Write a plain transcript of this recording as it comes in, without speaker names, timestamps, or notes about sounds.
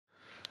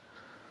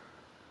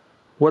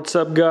What's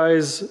up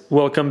guys,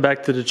 welcome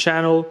back to the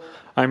channel.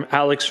 I'm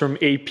Alex from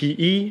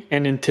APE,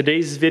 and in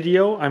today's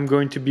video I'm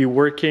going to be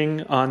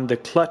working on the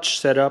clutch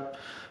setup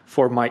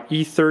for my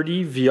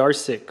E30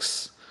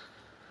 VR6.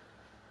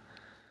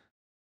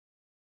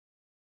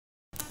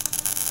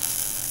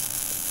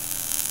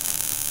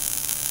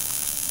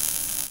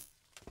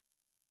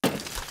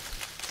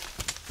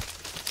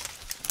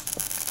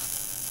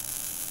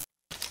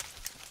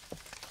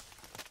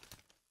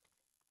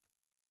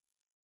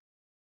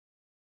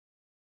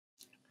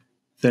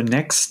 The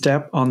next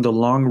step on the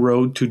long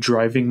road to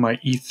driving my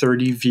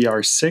E30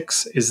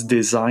 VR6 is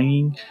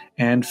designing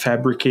and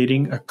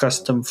fabricating a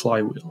custom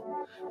flywheel.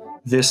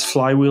 This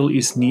flywheel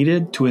is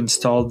needed to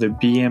install the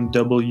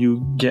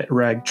BMW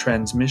GetRag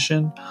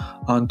transmission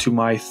onto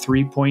my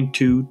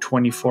 3.2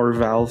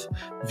 24-valve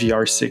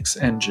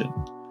VR6 engine.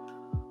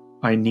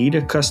 I need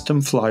a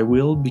custom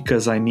flywheel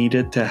because I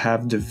needed to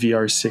have the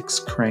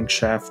VR6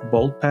 crankshaft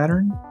bolt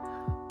pattern,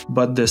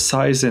 but the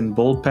size and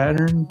bolt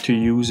pattern to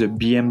use a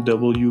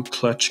BMW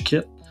clutch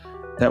kit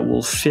that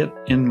will fit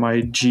in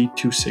my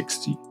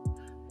G260.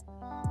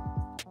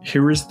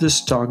 Here is the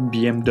stock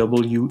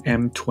BMW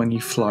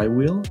M20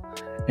 flywheel,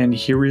 and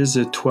here is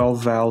a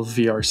 12-valve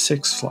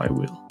VR6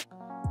 flywheel.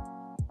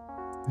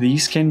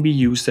 These can be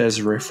used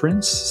as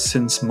reference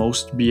since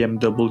most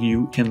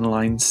BMW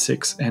inline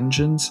 6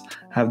 engines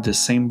have the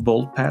same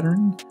bolt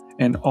pattern,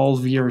 and all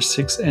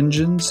VR6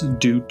 engines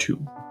do too.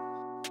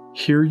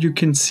 Here you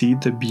can see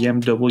the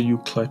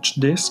BMW clutch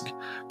disc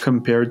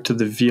compared to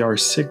the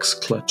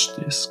VR6 clutch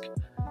disc.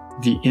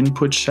 The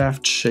input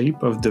shaft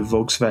shape of the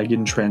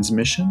Volkswagen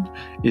transmission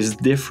is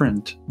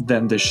different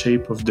than the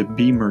shape of the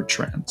Beamer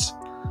trans.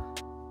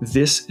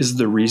 This is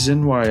the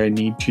reason why I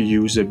need to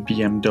use a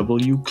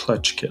BMW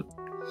clutch kit.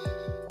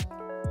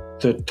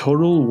 The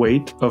total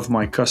weight of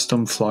my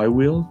custom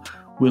flywheel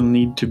will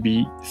need to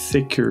be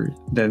thicker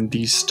than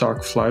these stock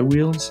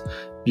flywheels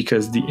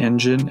because the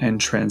engine and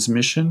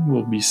transmission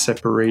will be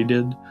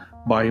separated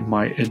by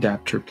my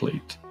adapter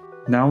plate.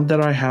 Now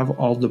that I have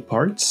all the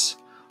parts,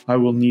 I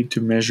will need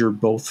to measure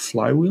both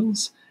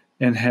flywheels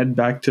and head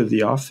back to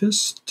the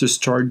office to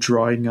start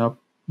drawing up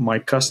my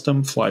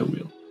custom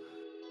flywheel.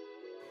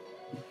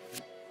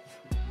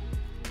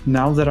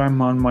 Now that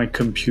I'm on my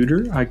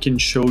computer, I can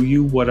show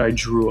you what I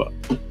drew up.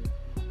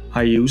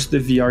 I used the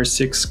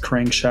VR6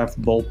 crankshaft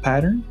bolt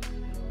pattern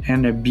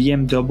and a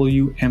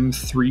BMW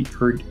M3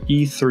 or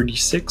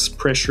E36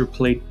 pressure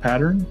plate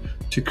pattern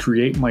to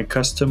create my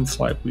custom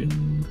flywheel.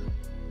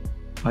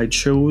 I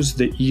chose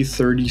the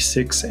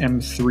E36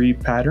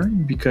 M3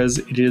 pattern because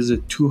it is a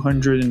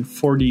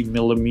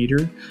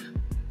 240mm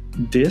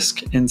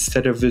disc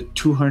instead of a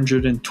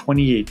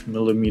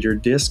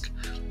 228mm disc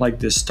like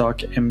the stock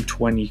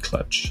M20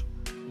 clutch.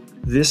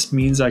 This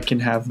means I can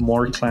have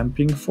more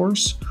clamping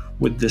force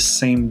with the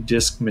same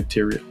disc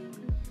material.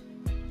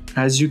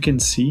 As you can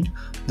see,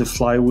 the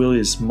flywheel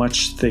is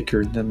much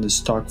thicker than the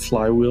stock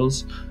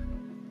flywheels,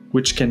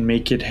 which can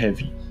make it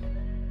heavy.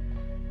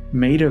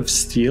 Made of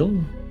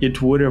steel,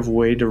 it would have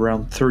weighed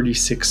around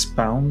 36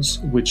 pounds,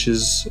 which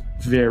is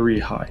very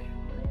high.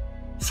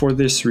 For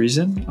this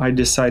reason, I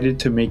decided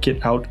to make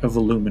it out of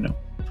aluminum.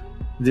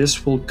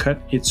 This will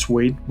cut its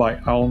weight by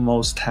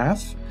almost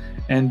half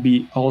and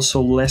be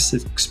also less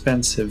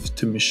expensive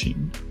to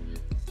machine.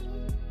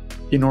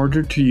 In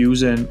order to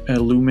use an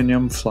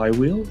aluminum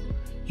flywheel,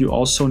 you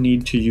also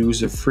need to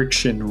use a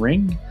friction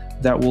ring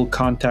that will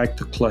contact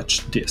the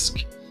clutch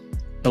disc.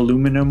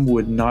 Aluminum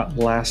would not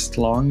last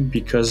long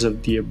because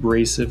of the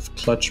abrasive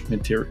clutch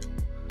material.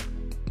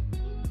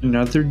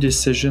 Another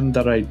decision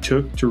that I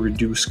took to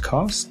reduce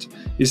cost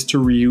is to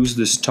reuse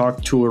the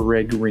stock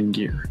Touareg ring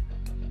gear.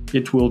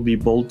 It will be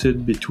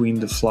bolted between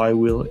the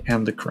flywheel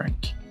and the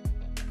crank.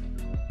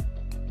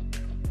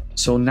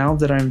 So now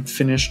that I've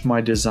finished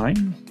my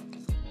design,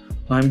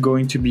 I'm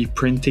going to be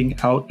printing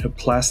out a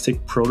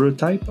plastic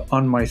prototype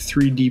on my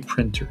 3D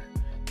printer.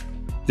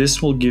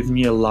 This will give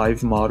me a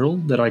live model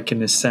that I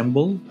can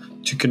assemble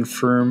to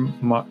confirm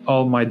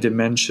all my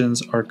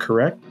dimensions are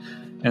correct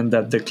and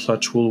that the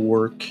clutch will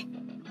work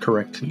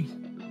correctly.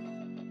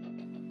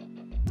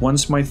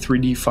 Once my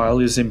 3D file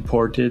is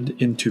imported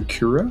into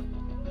Cura,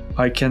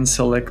 I can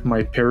select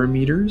my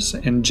parameters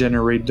and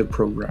generate the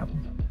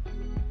program.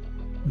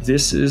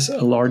 This is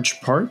a large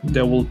part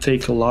that will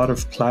take a lot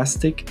of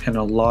plastic and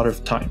a lot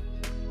of time.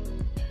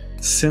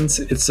 Since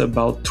it's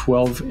about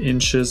 12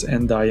 inches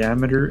in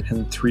diameter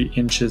and 3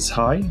 inches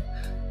high,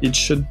 it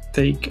should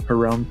take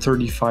around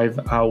 35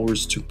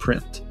 hours to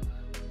print.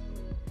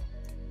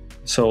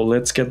 So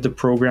let's get the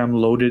program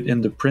loaded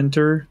in the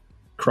printer,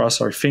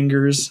 cross our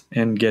fingers,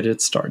 and get it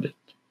started.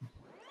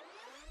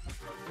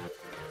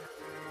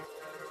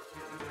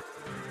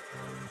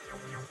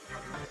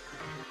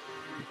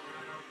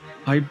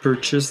 I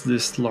purchased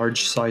this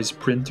large size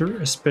printer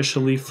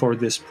especially for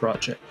this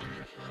project.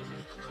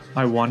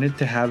 I wanted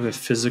to have a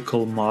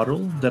physical model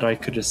that I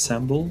could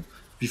assemble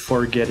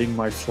before getting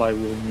my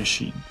flywheel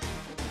machine.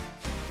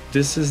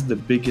 This is the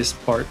biggest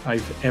part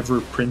I've ever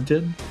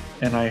printed,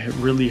 and I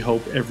really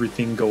hope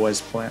everything goes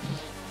as planned.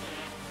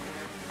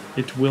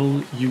 It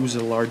will use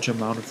a large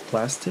amount of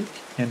plastic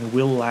and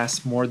will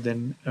last more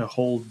than a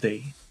whole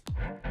day.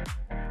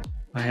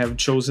 I have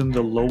chosen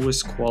the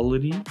lowest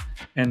quality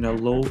and a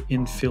low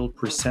infill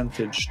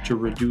percentage to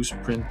reduce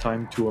print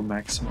time to a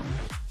maximum.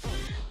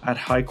 At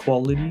high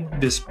quality,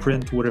 this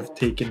print would have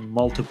taken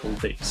multiple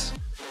days.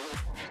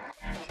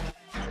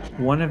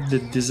 One of the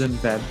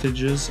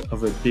disadvantages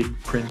of a big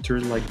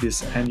printer like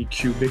this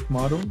Anycubic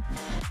model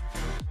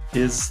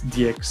is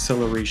the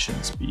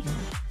acceleration speed.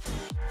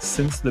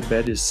 Since the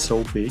bed is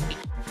so big,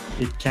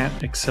 it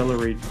can't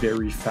accelerate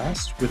very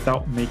fast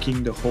without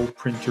making the whole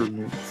printer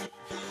move.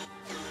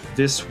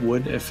 This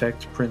would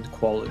affect print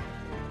quality.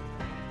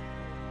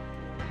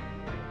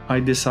 I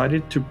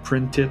decided to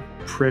print it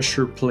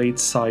pressure plate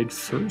side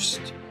first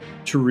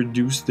to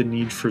reduce the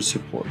need for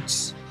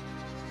supports,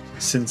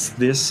 since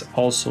this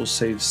also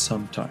saves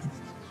some time.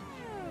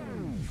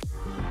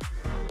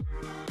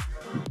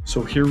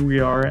 So here we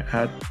are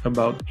at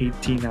about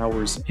 18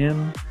 hours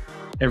in.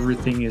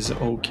 Everything is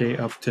okay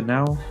up to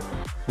now.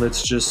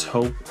 Let's just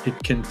hope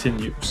it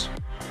continues.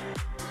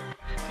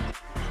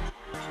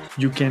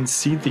 You can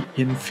see the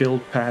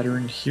infill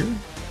pattern here.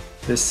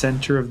 The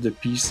center of the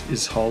piece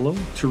is hollow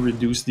to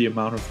reduce the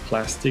amount of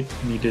plastic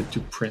needed to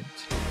print.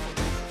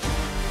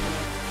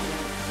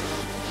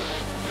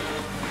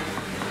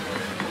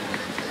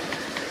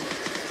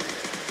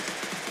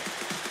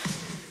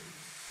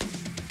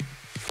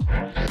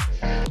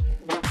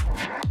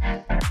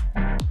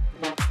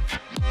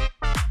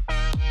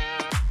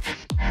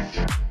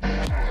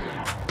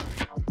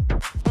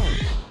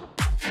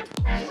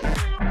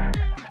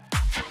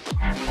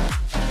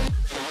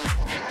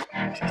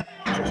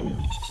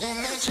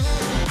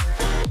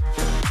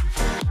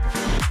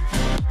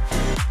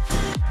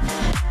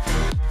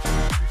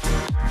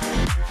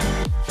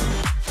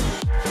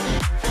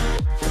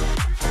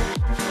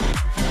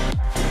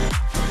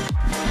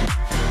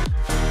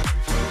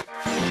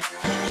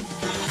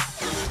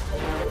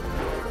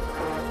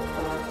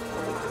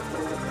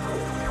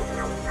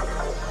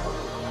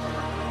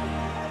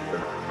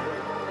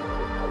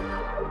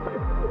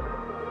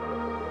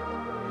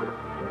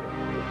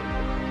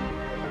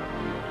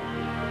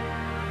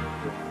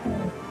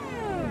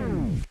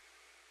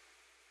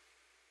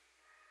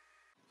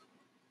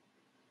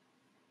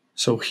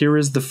 So here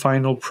is the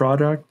final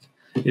product.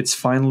 It's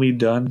finally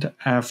done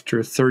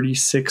after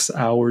 36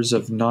 hours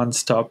of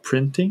non-stop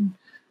printing.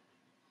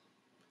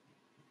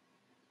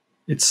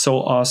 It's so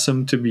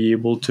awesome to be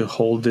able to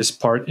hold this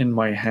part in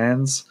my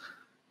hands,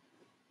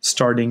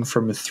 starting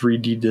from a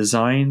 3D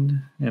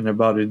design, and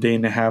about a day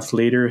and a half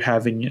later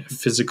having a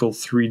physical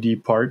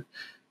 3D part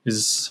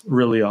is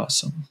really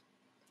awesome.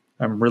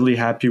 I'm really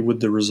happy with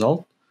the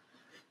result.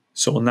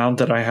 So now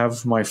that I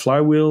have my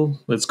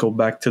flywheel, let's go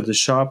back to the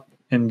shop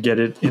and get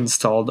it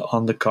installed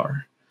on the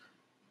car.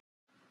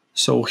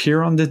 So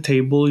here on the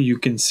table you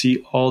can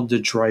see all the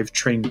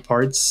drivetrain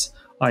parts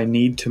I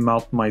need to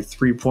mount my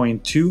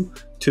 3.2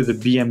 to the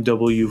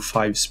BMW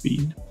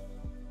 5-speed.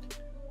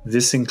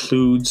 This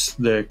includes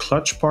the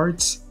clutch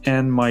parts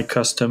and my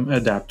custom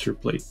adapter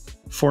plate.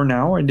 For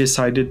now, I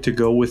decided to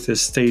go with the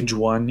Stage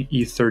 1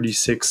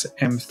 E36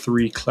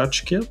 M3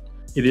 clutch kit.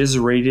 It is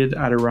rated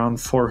at around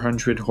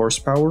 400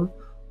 horsepower.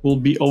 Will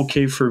be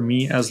okay for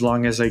me as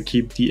long as I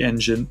keep the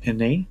engine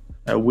in A.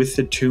 With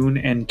the tune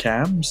and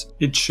cams,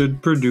 it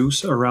should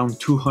produce around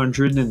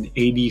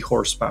 280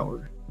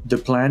 horsepower. The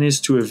plan is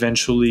to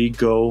eventually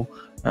go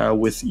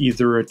with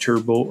either a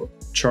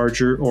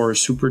turbocharger or a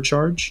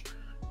supercharge,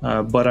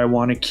 but I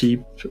want to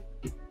keep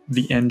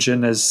the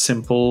engine as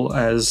simple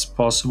as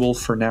possible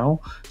for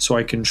now so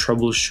I can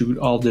troubleshoot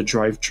all the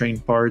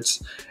drivetrain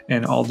parts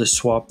and all the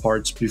swap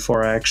parts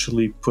before I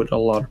actually put a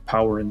lot of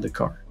power in the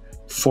car.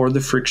 For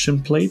the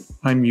friction plate,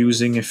 I'm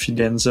using a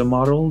Fidenza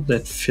model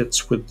that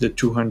fits with the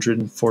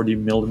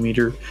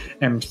 240mm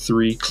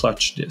M3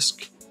 clutch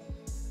disc.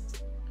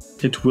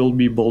 It will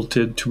be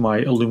bolted to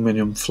my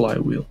aluminum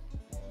flywheel.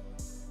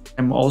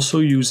 I'm also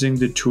using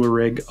the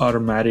Touareg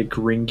automatic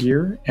ring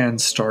gear and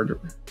starter.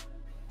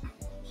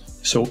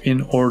 So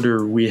in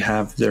order we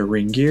have the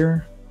ring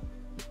gear,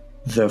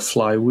 the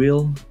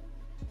flywheel,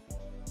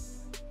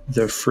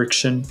 the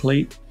friction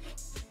plate,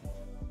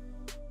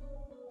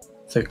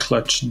 the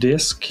clutch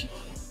disc,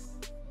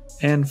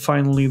 and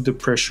finally the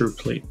pressure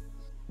plate.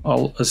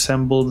 I'll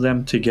assemble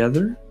them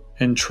together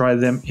and try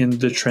them in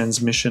the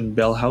transmission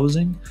bell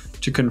housing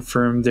to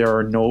confirm there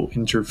are no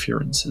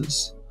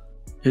interferences.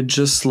 It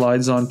just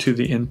slides onto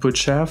the input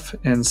shaft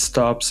and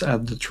stops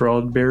at the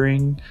throwout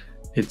bearing.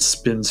 It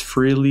spins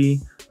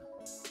freely,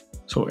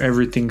 so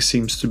everything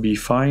seems to be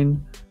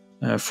fine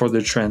for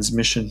the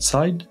transmission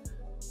side.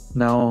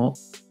 Now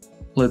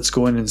let's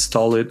go and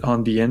install it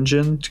on the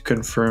engine to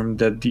confirm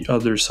that the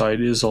other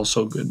side is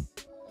also good.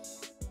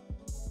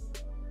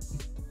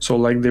 So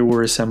like they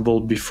were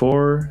assembled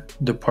before,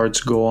 the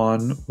parts go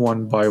on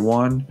one by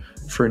one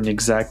for an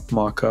exact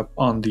mock-up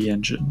on the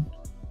engine.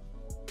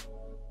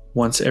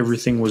 Once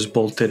everything was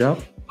bolted up,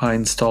 I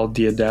installed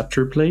the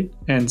adapter plate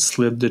and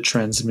slid the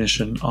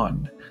transmission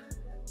on.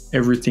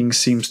 Everything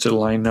seems to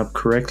line up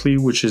correctly,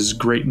 which is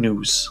great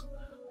news.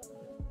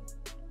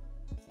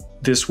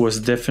 This was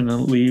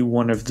definitely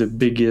one of the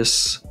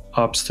biggest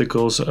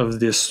obstacles of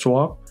this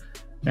swap,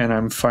 and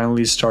I'm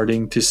finally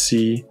starting to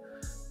see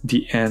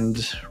the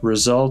end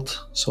result,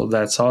 so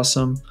that's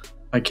awesome.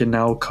 I can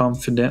now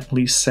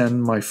confidently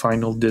send my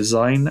final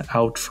design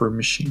out for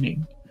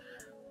machining.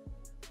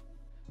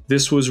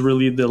 This was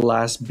really the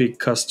last big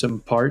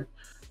custom part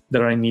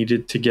that I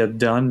needed to get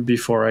done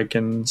before I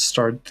can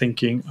start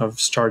thinking of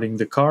starting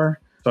the car.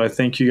 So I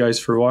thank you guys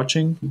for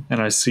watching,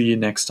 and I see you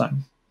next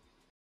time.